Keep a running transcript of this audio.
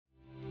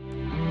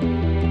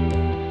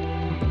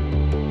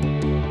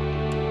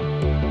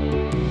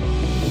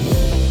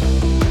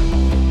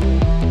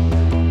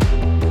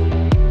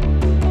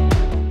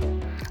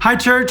Hi,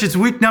 church. It's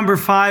week number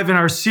 5 in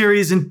our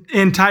series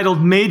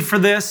entitled Made for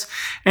This.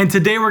 And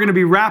today we're going to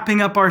be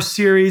wrapping up our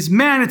series.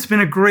 Man, it's been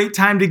a great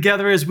time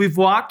together as we've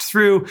walked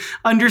through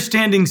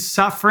understanding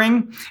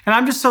suffering. And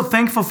I'm just so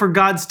thankful for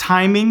God's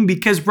timing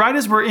because right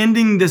as we're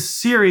ending this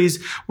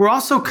series, we're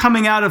also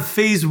coming out of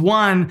phase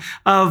 1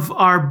 of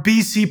our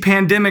BC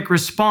pandemic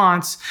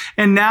response.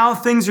 And now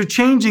things are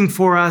changing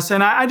for us.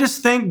 And I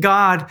just thank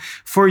God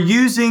for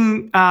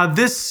using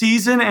this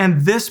season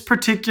and this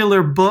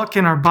particular book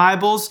in our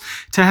Bibles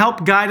to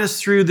help guide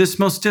us through this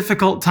most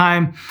difficult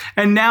time.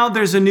 And now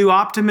there's a new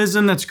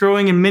optimism that's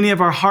growing in many of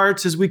our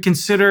hearts as we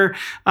consider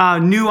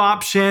new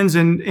options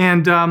and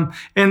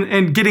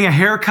getting a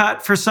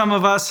haircut for some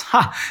of us.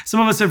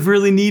 Some of us have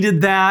really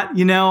needed that,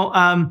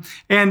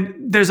 and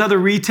there's other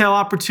retail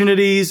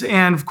opportunities.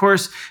 And of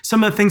course,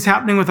 some of the things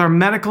happening with our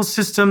medical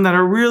system that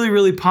are really,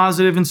 really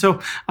positive. And so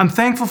I'm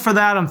thankful for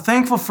that. I'm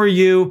thankful for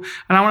you.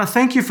 And I want to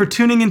thank you for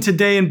tuning in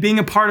today and being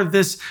a part of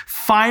this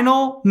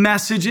final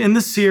message in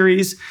the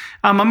series.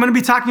 I'm going to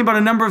be talking about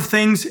a number of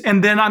things,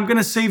 and then I'm going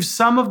to save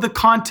some of the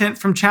content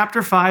from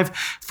chapter 5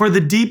 for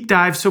the deep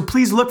dive. So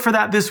please look for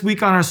that this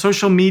week on our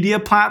social media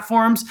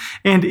platforms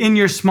and in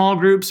your small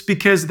groups,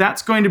 because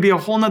that's going to be a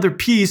whole nother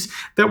piece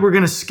that we're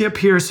going to skip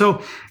here.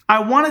 So I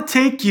want to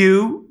take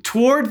you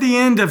toward the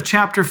end of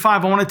chapter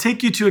 5. I want to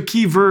take you to a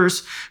key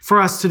verse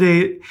for us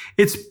today.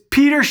 It's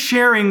Peter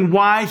sharing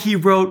why he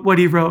wrote what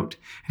he wrote.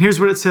 And here's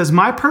what it says.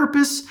 My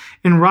purpose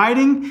in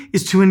writing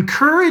is to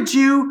encourage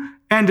you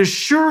and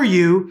assure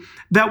you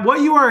that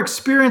what you are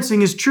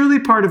experiencing is truly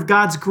part of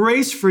God's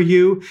grace for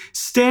you.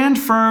 Stand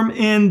firm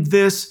in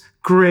this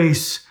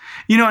grace.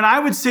 And I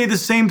would say the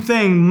same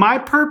thing. My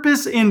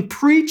purpose in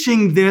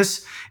preaching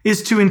this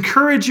is to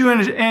encourage you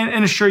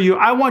and assure you.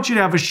 I want you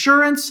to have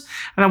assurance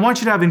and I want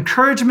you to have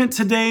encouragement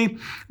today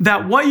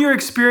that what you're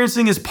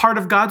experiencing is part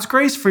of God's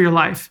grace for your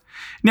life.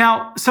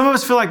 Now, some of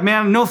us feel like,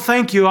 man, no,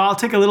 thank you. I'll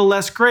take a little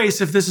less grace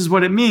if this is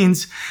what it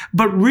means.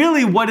 But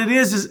really what it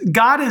is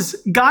God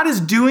is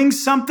doing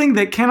something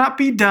that cannot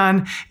be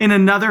done in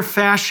another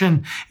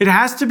fashion. It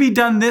has to be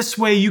done this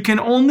way. You can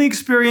only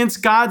experience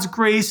God's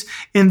grace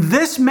in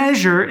this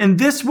measure, in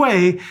this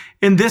way,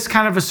 in this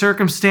kind of a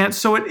circumstance.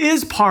 So it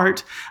is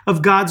part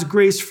of God's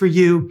grace for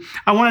you.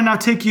 I want to now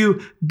take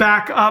you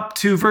back up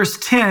to verse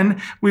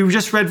 10. We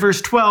just read verse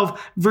 12.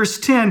 Verse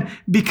 10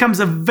 becomes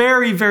a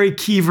very, very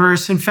key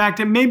verse. In fact,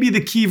 it may be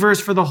the key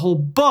verse for the whole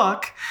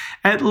book,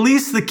 at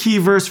least the key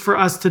verse for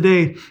us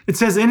today. It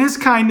says, in his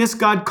kindness,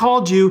 God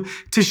called you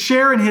to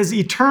share in his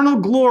eternal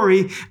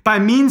glory by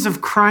means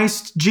of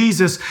Christ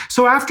Jesus.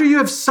 So after you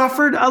have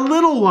suffered a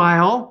little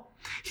while,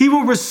 he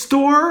will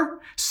restore,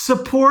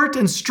 support,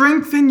 and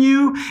strengthen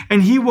you,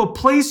 and he will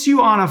place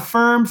you on a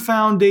firm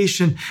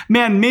foundation.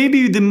 Man,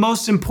 maybe the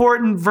most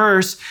important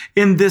verse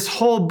in this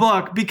whole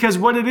book, because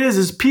what it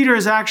is Peter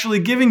is actually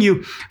giving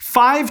you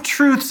 5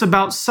 truths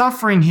about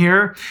suffering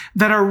here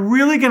that are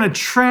really going to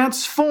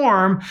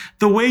transform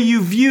the way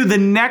you view the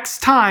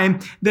next time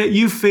that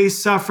you face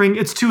suffering.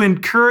 It's to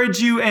encourage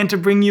you and to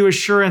bring you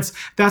assurance.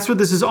 That's what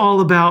this is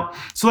all about.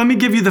 So let me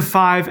give you the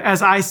 5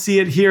 as I see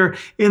it here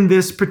in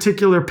this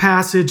particular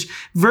passage.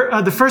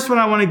 The first one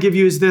I want to give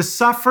you is this: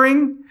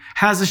 suffering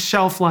has a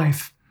shelf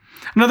life.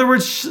 In other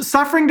words,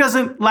 suffering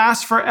doesn't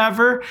last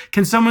forever.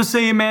 Can someone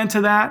say amen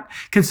to that?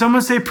 Can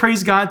someone say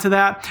praise God to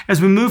that?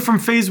 As we move from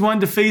phase 1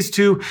 to phase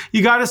 2,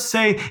 you got to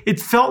say it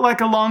felt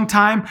like a long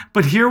time,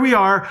 but here we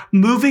are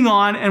moving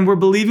on, and we're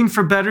believing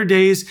for better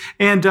days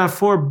and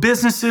for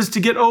businesses to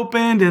get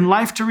opened and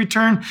life to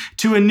return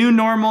to a new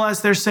normal,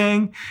 as they're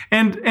saying.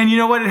 And you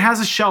know what? It has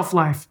a shelf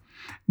life.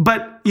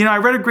 But, I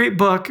read a great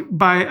book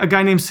by a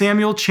guy named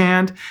Samuel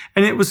Chand,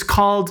 and it was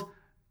called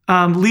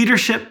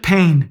Leadership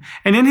Pain.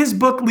 And in his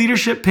book,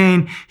 Leadership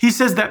Pain, he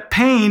says that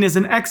pain is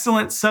an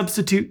excellent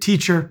substitute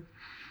teacher.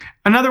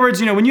 In other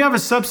words, when you have a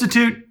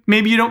substitute,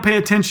 maybe you don't pay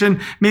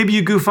attention, maybe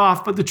you goof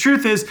off, but the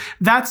truth is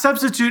that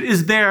substitute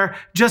is there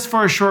just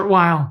for a short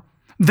while.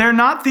 They're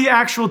not the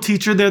actual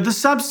teacher, they're the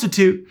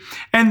substitute.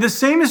 And the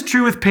same is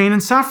true with pain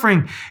and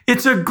suffering.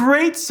 It's a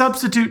great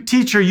substitute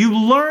teacher. You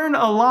learn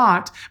a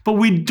lot, but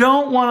we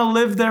don't want to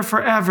live there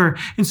forever.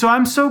 And so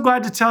I'm so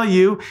glad to tell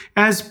you,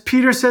 as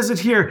Peter says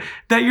it here,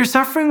 that your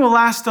suffering will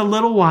last a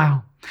little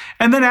while.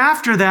 And then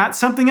after that,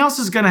 something else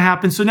is going to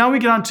happen. So now we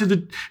get on to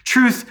the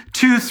truth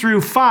 2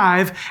 through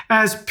 5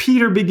 as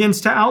Peter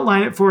begins to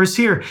outline it for us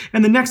here.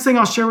 And the next thing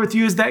I'll share with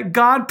you is that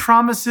God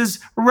promises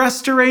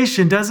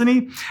restoration, doesn't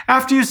he?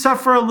 After you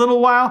suffer a little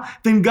while,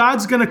 then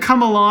God's going to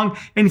come along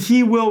and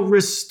he will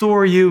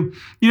restore you.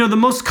 The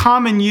most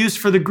common use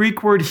for the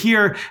Greek word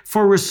here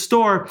for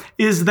restore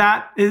is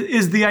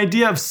the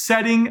idea of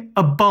setting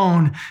a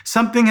bone.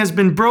 Something has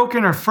been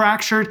broken or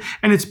fractured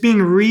and it's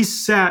being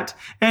reset.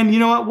 And you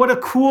know what? What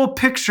a cool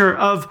picture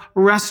of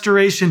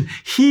restoration,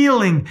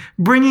 healing,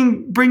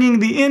 bringing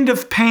bringing the end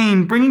of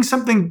pain, bringing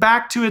something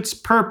back to its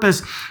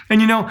purpose.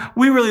 And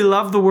we really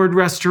love the word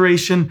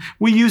restoration.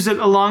 We use it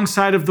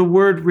alongside of the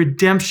word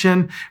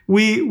redemption.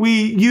 We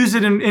use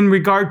it in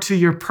regard to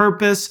your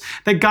purpose,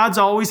 that God's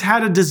always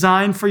had a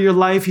design for your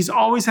life. He's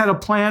always had a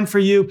plan for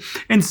you.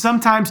 And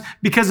sometimes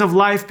because of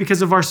life,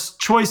 because of our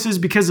choices,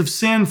 because of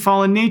sin,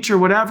 fallen nature,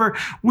 whatever,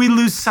 we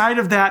lose sight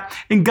of that.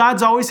 And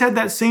God's always had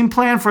that same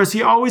plan for us.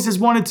 He always has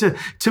wanted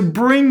to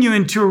bring you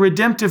into a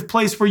redemptive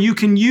place where you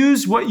can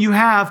use what you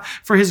have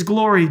for his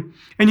glory.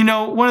 And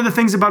one of the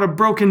things about a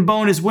broken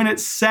bone is when it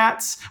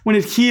sets, when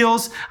it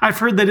heals, I've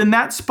heard that in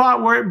that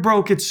spot where it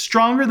broke, it's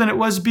stronger than it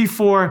was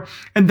before.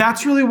 And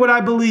that's really what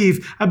I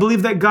believe. I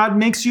believe that God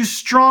makes you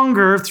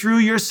stronger through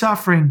your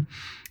suffering.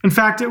 In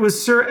fact, it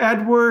was Sir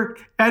Edward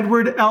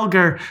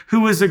Elgar, who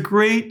was a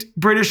great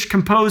British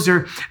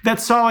composer, that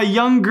saw a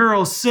young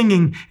girl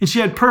singing, and she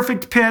had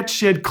perfect pitch,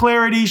 she had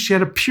clarity, she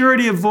had a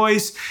purity of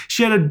voice,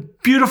 she had a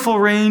beautiful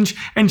range,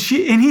 and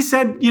he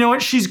said, you know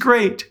what, she's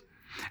great.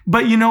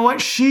 But you know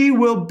what? She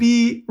will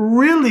be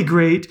really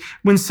great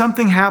when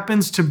something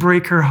happens to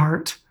break her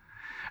heart.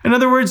 In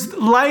other words,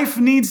 life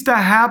needs to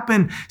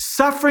happen.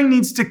 Suffering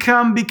needs to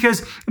come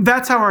because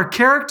that's how our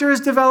character is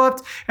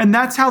developed, and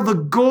that's how the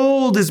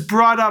gold is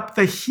brought up.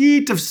 The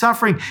heat of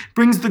suffering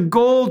brings the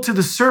gold to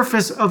the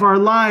surface of our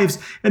lives,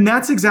 and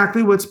that's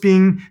exactly what's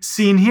being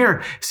seen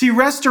here. See,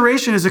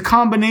 restoration is a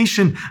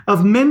combination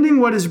of mending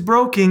what is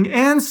broken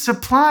and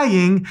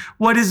supplying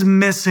what is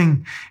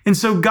missing. And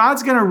so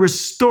God's going to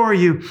restore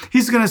you.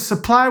 He's going to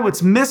supply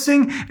what's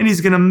missing, and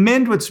he's going to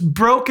mend what's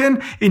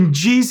broken in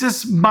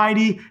Jesus'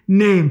 mighty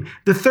name.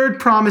 The third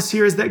promise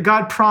here is that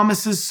God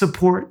promises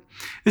support.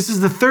 This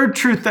is the third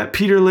truth that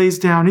Peter lays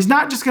down. He's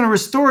not just going to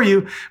restore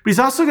you, but he's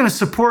also going to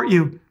support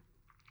you.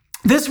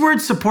 This word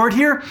support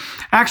here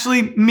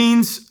actually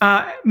means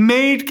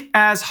made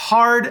as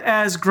hard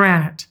as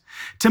granite.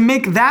 To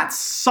make that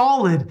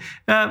solid,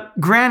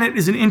 granite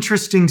is an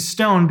interesting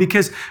stone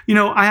because,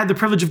 I had the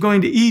privilege of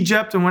going to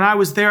Egypt. And when I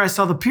was there, I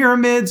saw the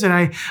pyramids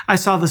and I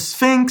saw the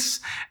Sphinx.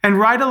 And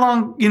right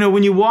along,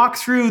 when you walk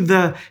through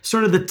the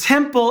sort of the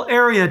temple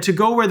area to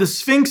go where the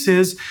Sphinx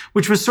is,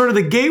 which was sort of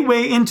the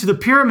gateway into the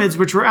pyramids,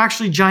 which were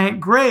actually giant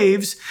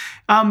graves,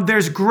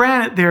 there's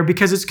granite there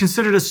because it's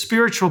considered a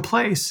spiritual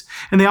place.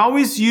 And they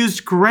always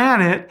used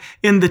granite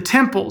in the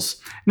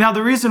temples. Now,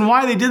 the reason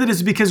why they did it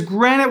is because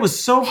granite was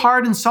so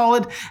hard and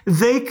solid,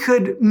 they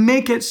could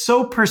make it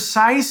so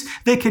precise,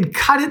 they could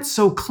cut it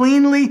so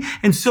cleanly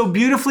and so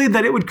beautifully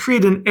that it would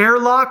create an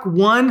airlock,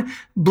 one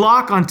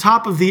block on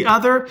top of the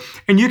other.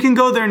 And you can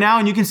go there now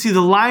and you can see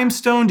the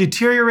limestone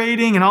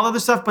deteriorating and all other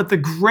stuff, but the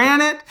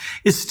granite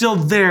is still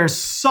there,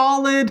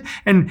 solid.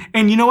 And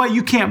you know what?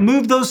 You can't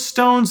move those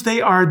stones.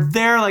 They are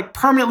there like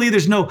permanently.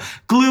 There's no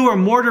glue or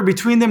mortar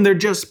between them. They're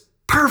just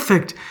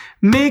perfect.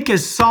 Make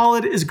as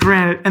solid as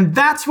granite. And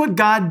that's what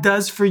God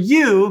does for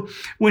you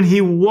when he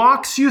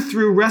walks you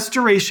through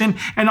restoration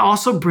and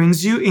also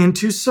brings you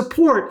into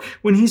support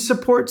when he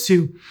supports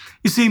you.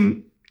 You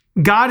see,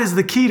 God is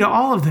the key to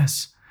all of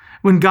this.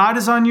 When God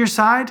is on your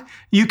side,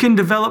 you can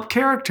develop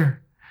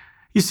character.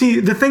 You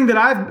see, the thing that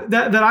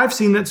I've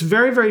seen that's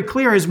very, very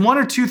clear is one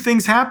or two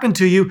things happen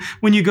to you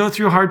when you go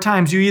through hard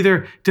times. You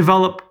either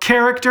develop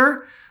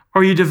character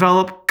or you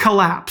develop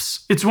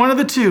collapse. It's one of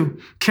the two,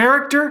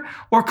 character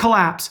or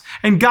collapse.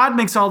 And God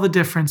makes all the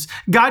difference.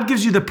 God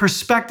gives you the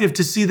perspective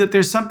to see that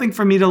there's something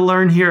for me to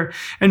learn here.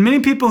 And many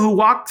people who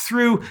walk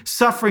through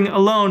suffering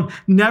alone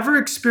never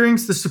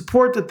experience the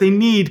support that they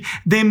need.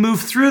 They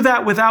move through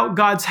that without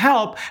God's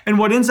help. And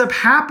what ends up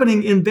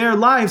happening in their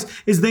lives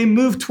is they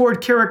move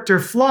toward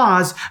character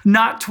flaws,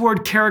 not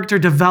toward character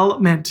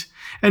development.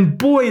 And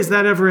boy, is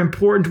that ever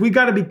important. We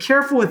got to be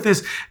careful with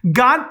this.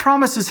 God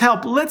promises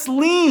help. Let's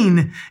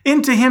lean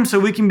into him so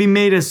we can be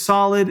made as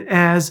solid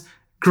as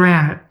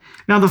granite.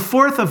 Now, the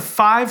fourth of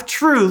 5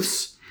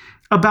 truths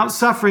about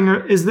suffering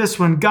is this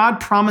one. God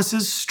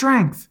promises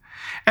strength.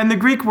 And the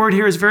Greek word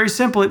here is very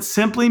simple. It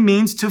simply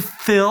means to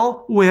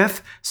fill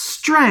with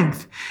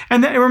strength.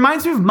 And it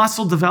reminds me of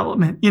muscle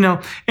development.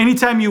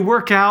 Anytime you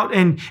work out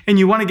and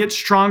you want to get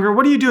stronger,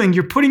 what are you doing?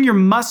 You're putting your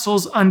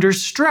muscles under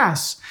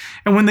stress.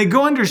 And when they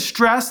go under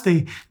stress,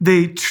 they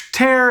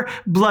tear,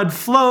 blood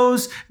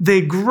flows,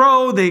 they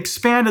grow, they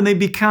expand, and they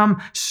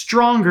become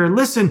stronger.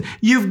 Listen,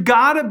 you've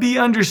got to be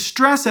under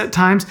stress at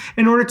times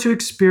in order to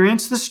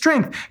experience the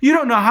strength. You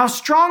don't know how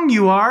strong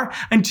you are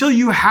until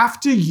you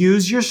have to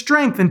use your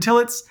strength, until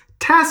it's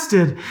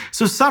tested.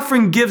 So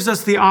suffering gives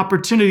us the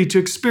opportunity to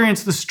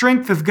experience the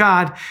strength of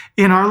God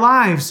in our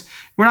lives.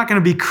 We're not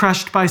going to be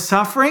crushed by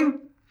suffering.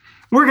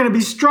 We're going to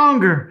be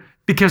stronger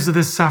because of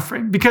this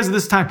suffering, because of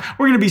this time.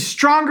 We're going to be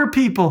stronger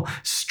people,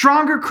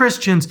 stronger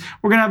Christians.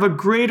 We're going to have a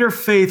greater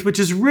faith, which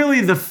is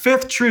really the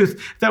fifth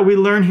truth that we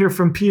learn here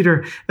from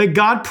Peter, that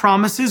God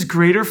promises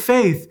greater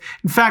faith.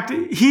 In fact,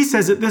 he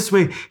says it this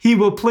way: he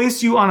will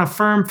place you on a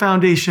firm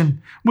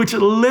foundation, which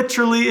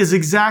literally is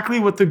exactly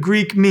what the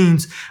Greek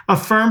means, a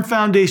firm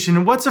foundation.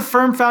 And what's a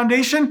firm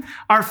foundation?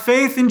 Our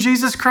faith in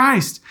Jesus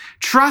Christ,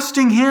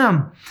 trusting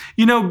him.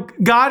 You know,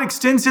 God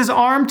extends his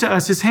arm to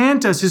us, his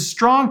hand to us, his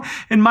strong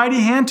and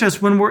mighty hand to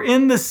us when we're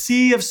in the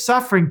sea of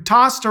suffering,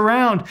 tossed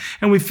around,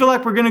 and we feel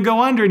like we're going to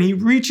go under. And he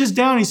reaches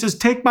down, he says,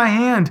 take my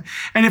hand.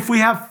 And if we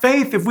have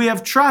faith, if we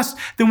have trust,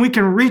 then we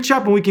can reach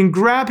up and we can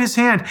grab his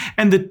hand.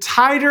 And the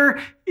tighter,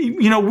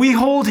 we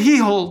hold, he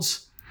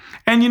holds.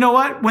 And you know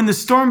what? When the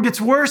storm gets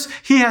worse,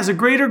 he has a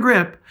greater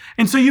grip.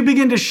 And so you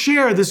begin to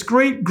share this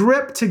great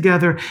grip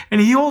together,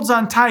 and he holds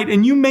on tight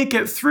and you make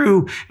it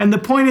through. And the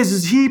point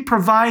is he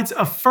provides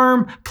a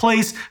firm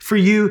place for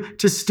you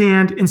to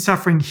stand in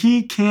suffering.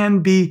 He can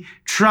be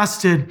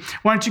trusted.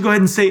 Why don't you go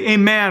ahead and say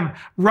amen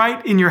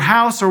right in your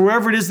house or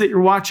wherever it is that you're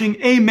watching?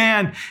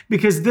 Amen,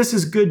 because this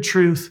is good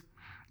truth.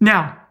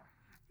 Now,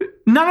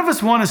 none of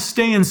us want to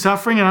stay in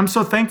suffering, and I'm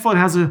so thankful it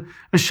has a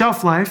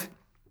shelf life.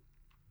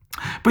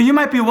 But you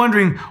might be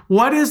wondering,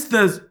 what is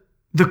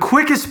the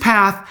quickest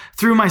path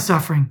through my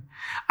suffering?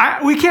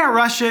 We can't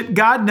rush it,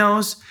 God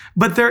knows,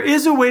 but there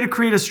is a way to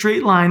create a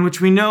straight line,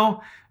 which we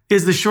know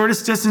is the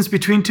shortest distance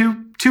between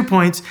two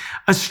points,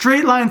 a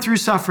straight line through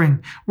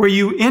suffering, where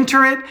you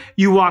enter it,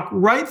 you walk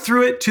right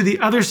through it to the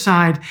other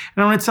side.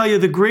 And I want to tell you,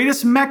 the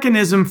greatest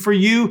mechanism for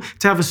you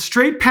to have a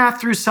straight path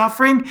through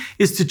suffering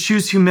is to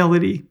choose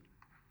humility.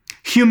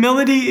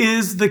 Humility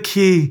is the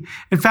key.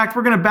 In fact,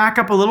 we're going to back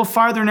up a little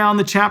farther now in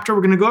the chapter. We're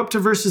going to go up to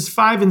verses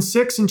 5 and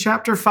 6 in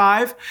chapter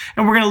 5,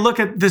 and we're going to look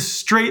at this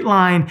straight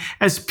line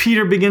as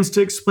Peter begins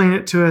to explain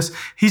it to us.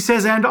 He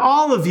says, and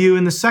all of you,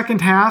 in the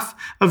second half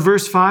of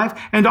verse 5,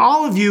 and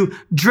all of you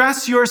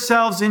dress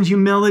yourselves in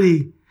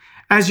humility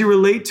as you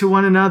relate to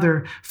one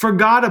another. For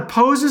God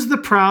opposes the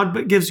proud,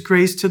 but gives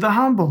grace to the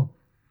humble.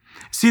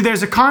 See,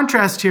 there's a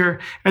contrast here,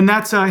 and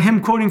that's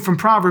him quoting from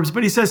Proverbs.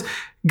 But he says,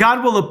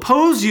 God will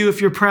oppose you if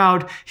you're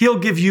proud. He'll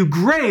give you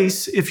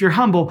grace if you're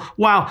humble.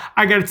 Wow,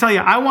 I got to tell you,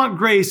 I want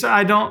grace.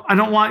 I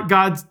don't want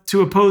God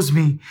to oppose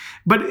me.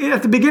 But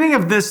at the beginning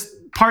of this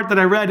part that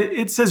I read,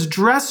 it says,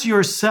 dress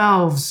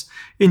yourselves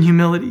in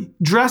humility.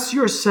 Dress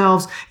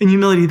yourselves in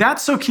humility.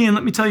 That's so key, and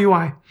let me tell you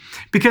why.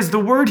 Because the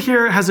word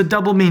here has a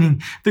double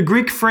meaning. The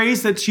Greek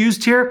phrase that's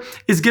used here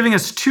is giving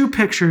us two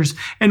pictures.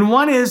 And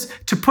one is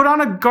to put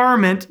on a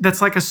garment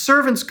that's like a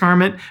servant's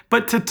garment,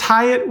 but to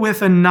tie it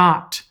with a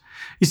knot.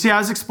 You see, I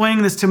was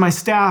explaining this to my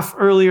staff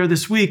earlier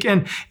this week.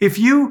 And if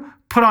you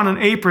put on an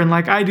apron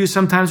like I do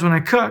sometimes when I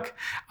cook,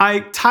 I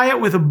tie it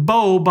with a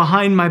bow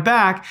behind my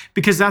back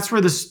because that's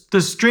where the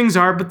strings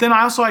are. But then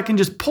I can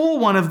just pull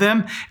one of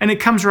them and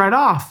it comes right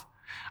off.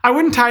 I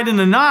wouldn't tie it in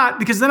a knot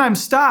because then I'm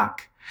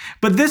stuck.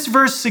 But this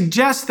verse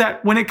suggests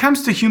that when it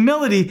comes to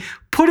humility,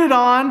 put it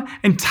on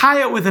and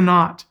tie it with a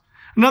knot.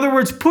 In other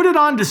words, put it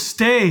on to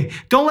stay.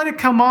 Don't let it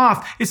come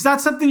off. It's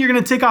not something you're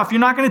going to take off. You're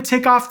not going to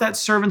take off that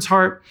servant's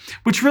heart,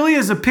 which really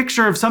is a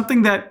picture of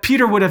something that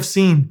Peter would have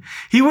seen.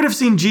 He would have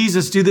seen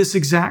Jesus do this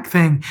exact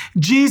thing.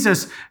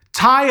 Jesus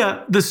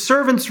tie the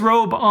servant's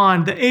robe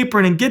on, the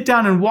apron, and get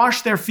down and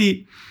wash their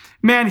feet.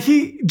 Man,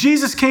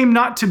 Jesus came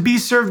not to be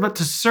served, but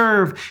to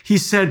serve, he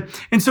said.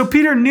 And so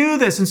Peter knew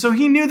this. And so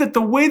he knew that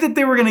the way that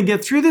they were going to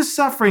get through this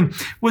suffering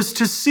was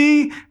to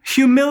see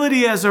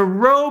humility as a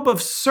robe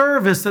of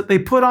service that they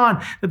put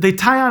on, that they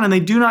tie on, and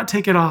they do not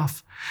take it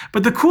off.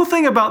 But the cool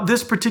thing about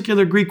this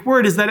particular Greek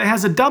word is that it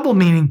has a double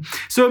meaning.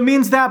 So it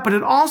means that, but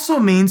it also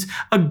means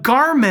a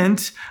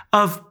garment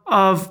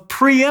of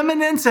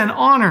preeminence and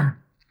honor.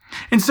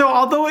 And so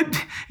although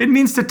it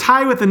means to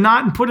tie with a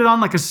knot and put it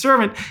on like a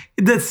servant,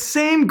 the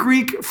same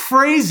Greek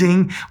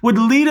phrasing would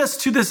lead us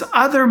to this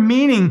other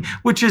meaning,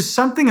 which is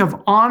something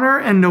of honor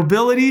and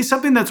nobility,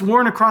 something that's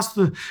worn across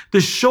the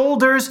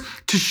shoulders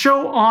to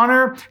show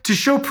honor, to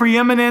show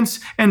preeminence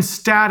and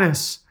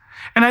status.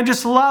 And I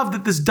just love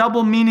that this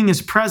double meaning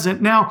is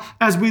present. Now,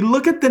 as we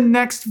look at the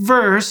next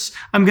verse,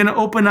 I'm going to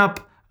open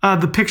up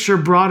the picture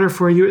broader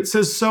for you. It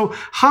says, so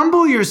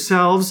humble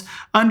yourselves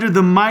under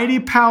the mighty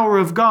power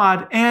of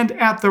God, and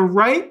at the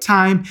right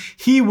time,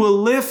 he will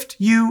lift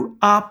you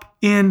up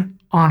in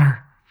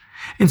honor.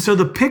 And so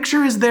the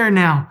picture is there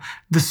now.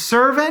 The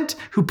servant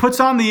who puts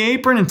on the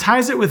apron and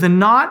ties it with a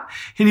knot,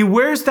 and he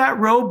wears that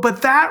robe,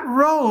 but that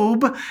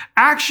robe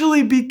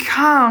actually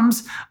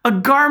becomes a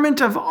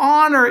garment of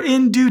honor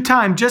in due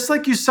time. Just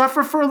like you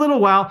suffer for a little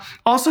while,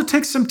 also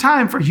takes some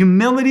time for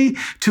humility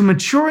to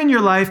mature in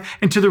your life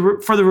and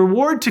for the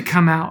reward to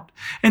come out.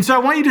 And so I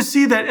want you to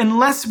see that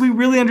unless we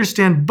really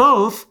understand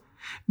both,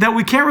 that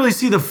we can't really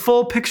see the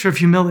full picture of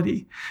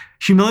humility.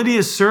 Humility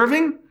is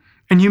serving,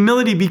 and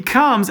humility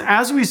becomes,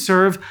 as we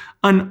serve,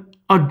 an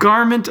a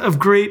garment of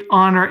great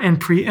honor and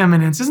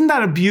preeminence. Isn't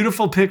that a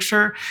beautiful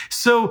picture?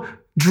 So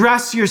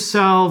dress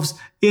yourselves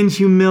in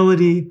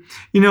humility.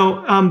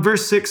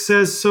 Verse 6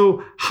 says,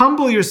 so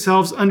humble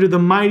yourselves under the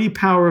mighty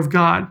power of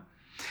God.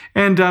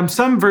 And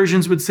some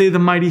versions would say the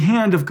mighty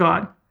hand of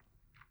God.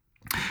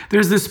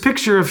 There's this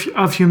picture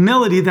of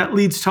humility that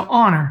leads to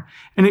honor.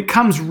 And it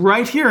comes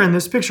right here in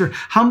this picture.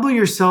 Humble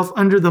yourself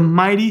under the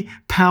mighty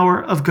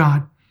power of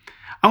God.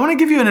 I want to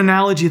give you an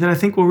analogy that I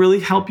think will really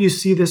help you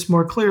see this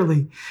more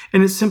clearly.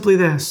 And it's simply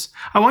this.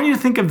 I want you to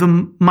think of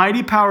the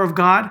mighty power of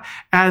God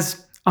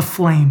as a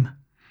flame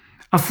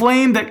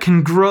that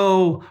can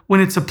grow when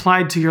it's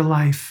applied to your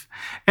life.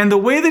 And the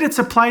way that it's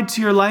applied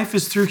to your life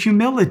is through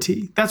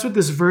humility. That's what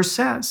this verse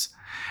says.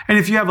 And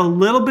if you have a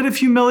little bit of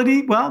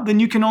humility, well, then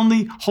you can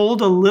only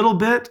hold a little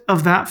bit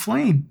of that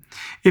flame.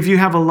 If you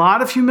have a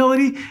lot of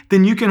humility,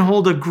 then you can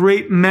hold a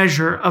great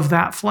measure of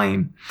that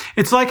flame.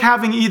 It's like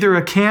having either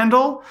a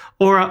candle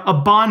or a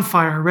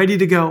bonfire ready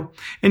to go.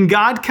 And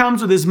God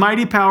comes with his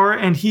mighty power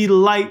and he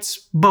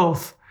lights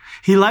both.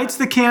 He lights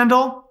the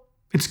candle.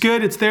 It's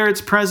good. It's there.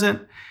 It's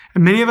present.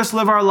 And many of us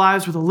live our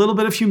lives with a little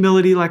bit of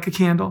humility like a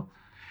candle.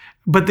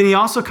 But then he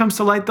also comes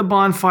to light the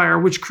bonfire,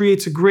 which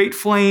creates a great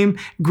flame,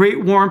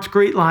 great warmth,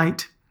 great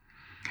light.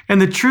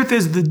 And the truth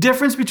is, the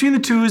difference between the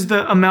two is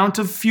the amount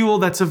of fuel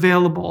that's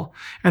available,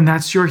 and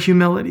that's your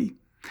humility.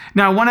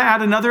 Now, I want to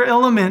add another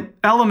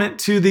element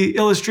to the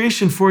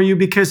illustration for you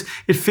because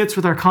it fits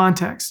with our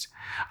context.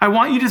 I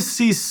want you to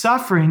see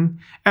suffering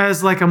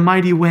as like a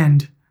mighty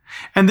wind.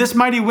 And this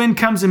mighty wind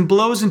comes and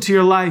blows into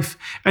your life.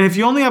 And if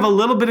you only have a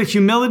little bit of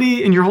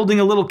humility and you're holding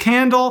a little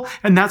candle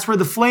and that's where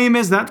the flame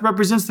is, that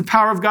represents the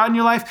power of God in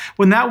your life,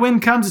 when that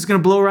wind comes, it's going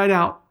to blow right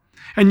out.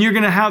 And you're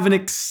going to have an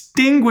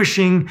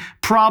extinguishing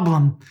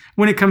problem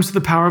when it comes to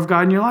the power of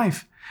God in your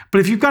life. But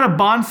if you've got a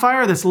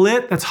bonfire that's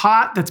lit, that's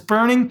hot, that's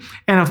burning,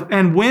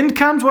 and wind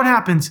comes, what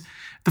happens?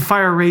 The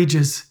fire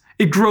rages.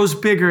 It grows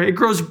bigger, it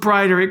grows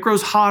brighter, it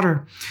grows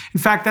hotter. In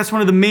fact, that's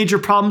one of the major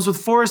problems with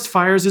forest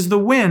fires is the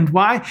wind.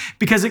 Why?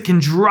 Because it can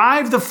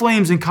drive the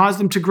flames and cause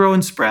them to grow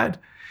and spread.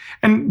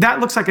 And that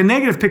looks like a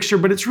negative picture,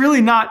 but it's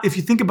really not if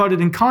you think about it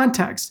in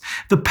context.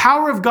 The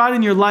power of God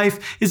in your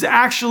life is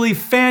actually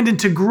fanned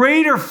into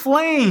greater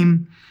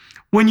flame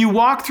when you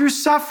walk through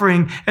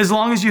suffering, as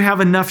long as you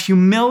have enough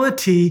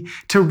humility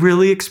to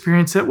really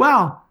experience it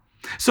well.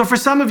 So for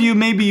some of you,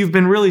 maybe you've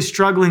been really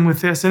struggling with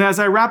this. And as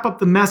I wrap up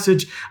the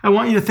message, I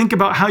want you to think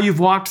about how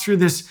you've walked through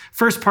this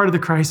first part of the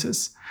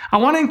crisis. I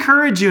want to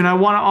encourage you, and I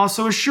want to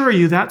also assure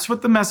you that's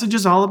what the message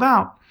is all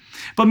about.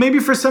 But maybe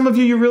for some of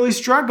you, you really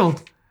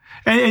struggled.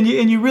 And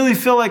you really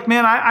feel like,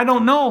 man, I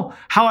don't know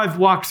how I've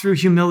walked through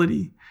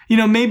humility.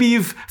 Maybe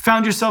you've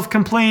found yourself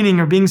complaining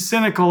or being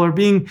cynical or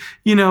being,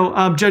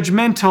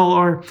 judgmental,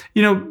 or,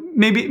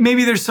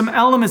 maybe there's some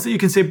elements that you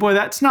can say, boy,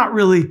 that's not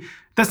really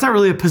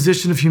a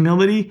position of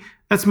humility.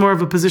 That's more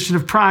of a position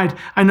of pride.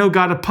 I know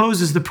God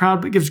opposes the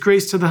proud, but gives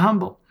grace to the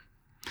humble.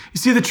 You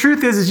see, the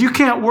truth is you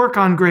can't work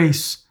on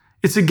grace.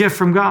 It's a gift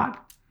from God.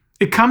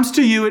 It comes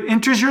to you. It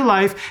enters your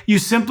life. You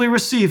simply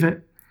receive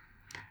it.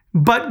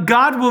 But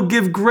God will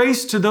give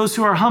grace to those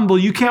who are humble.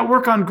 You can't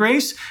work on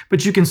grace,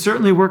 but you can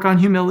certainly work on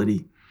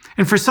humility.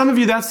 And for some of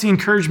you, that's the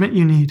encouragement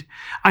you need.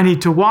 I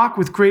need to walk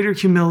with greater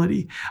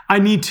humility. I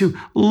need to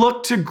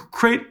look to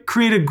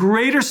create a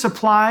greater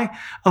supply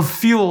of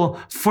fuel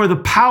for the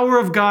power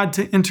of God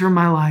to enter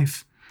my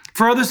life.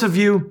 For others of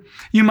you,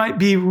 you might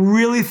be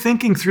really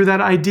thinking through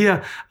that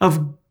idea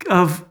of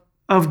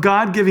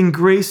God giving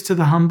grace to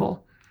the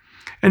humble.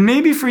 And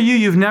maybe for you,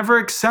 you've never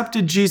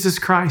accepted Jesus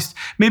Christ.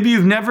 Maybe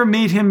you've never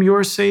made him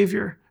your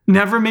Savior.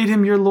 Never made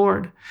him your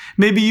Lord.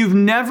 Maybe you've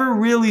never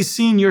really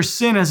seen your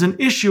sin as an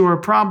issue or a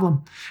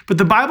problem. But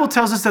the Bible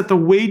tells us that the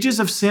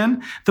wages of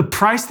sin, the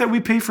price that we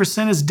pay for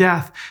sin, is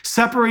death,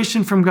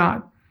 separation from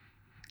God.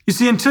 You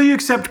see, until you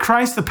accept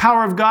Christ, the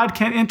power of God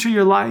can't enter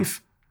your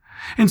life.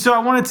 And so I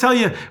want to tell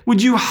you,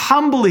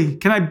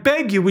 can I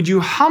beg you, would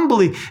you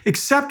humbly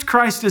accept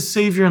Christ as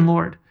Savior and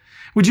Lord?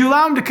 Would you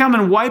allow him to come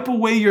and wipe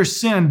away your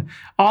sin?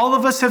 All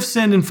of us have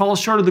sinned and fall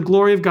short of the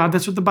glory of God.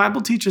 That's what the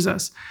Bible teaches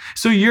us.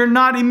 So you're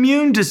not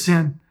immune to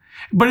sin.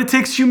 But it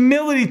takes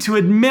humility to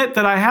admit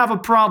that I have a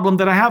problem,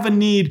 that I have a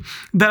need,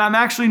 that I'm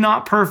actually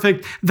not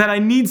perfect, that I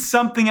need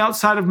something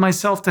outside of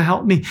myself to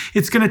help me.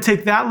 It's going to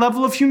take that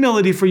level of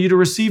humility for you to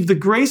receive the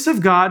grace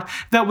of God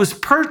that was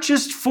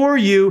purchased for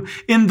you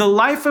in the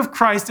life of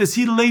Christ as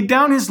he laid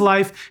down his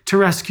life to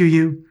rescue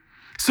you.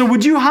 So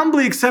would you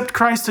humbly accept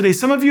Christ today?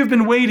 Some of you have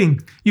been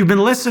waiting. You've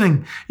been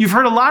listening. You've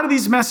heard a lot of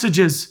these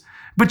messages,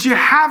 but you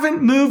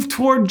haven't moved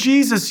toward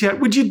Jesus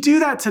yet. Would you do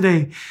that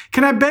today?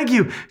 Can I beg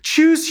you,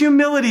 choose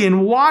humility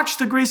and watch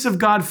the grace of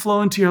God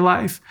flow into your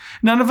life.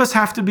 None of us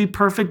have to be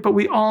perfect, but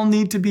we all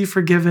need to be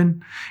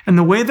forgiven. And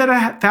the way that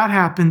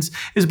happens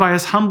is by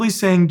us humbly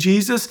saying,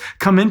 Jesus,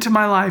 come into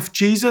my life.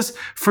 Jesus,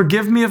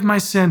 forgive me of my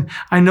sin.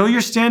 I know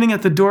you're standing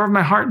at the door of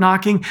my heart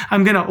knocking.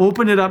 I'm going to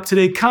open it up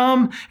today.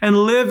 Come and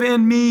live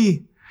in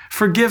me.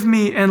 Forgive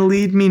me and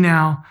lead me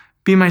now.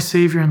 Be my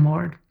Savior and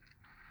Lord.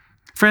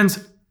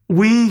 Friends,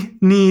 we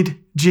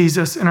need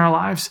Jesus in our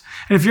lives.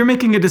 And if you're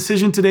making a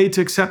decision today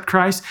to accept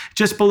Christ,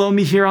 just below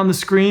me here on the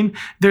screen,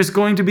 there's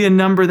going to be a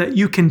number that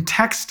you can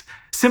text.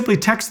 Simply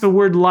text the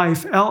word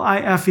LIFE,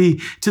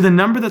 L-I-F-E, to the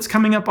number that's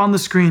coming up on the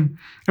screen.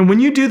 And when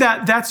you do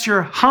that, that's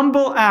your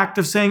humble act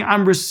of saying,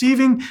 I'm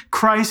receiving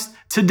Christ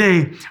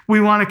today.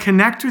 We want to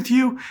connect with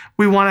you.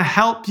 We want to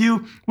help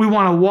you. We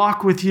want to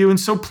walk with you. And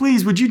so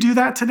please, would you do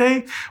that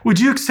today?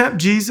 Would you accept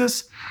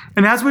Jesus?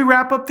 And as we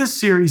wrap up this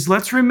series,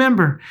 let's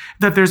remember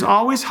that there's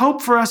always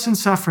hope for us in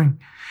suffering.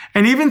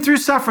 And even through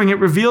suffering, it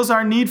reveals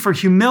our need for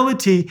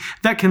humility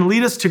that can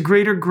lead us to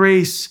greater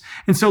grace.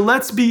 And so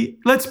let's be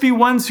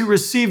ones who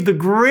receive the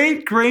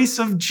great grace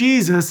of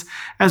Jesus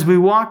as we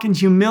walk in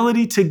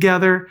humility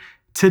together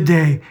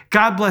today.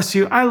 God bless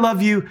you. I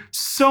love you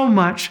so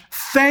much.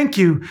 Thank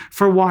you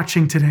for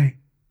watching today.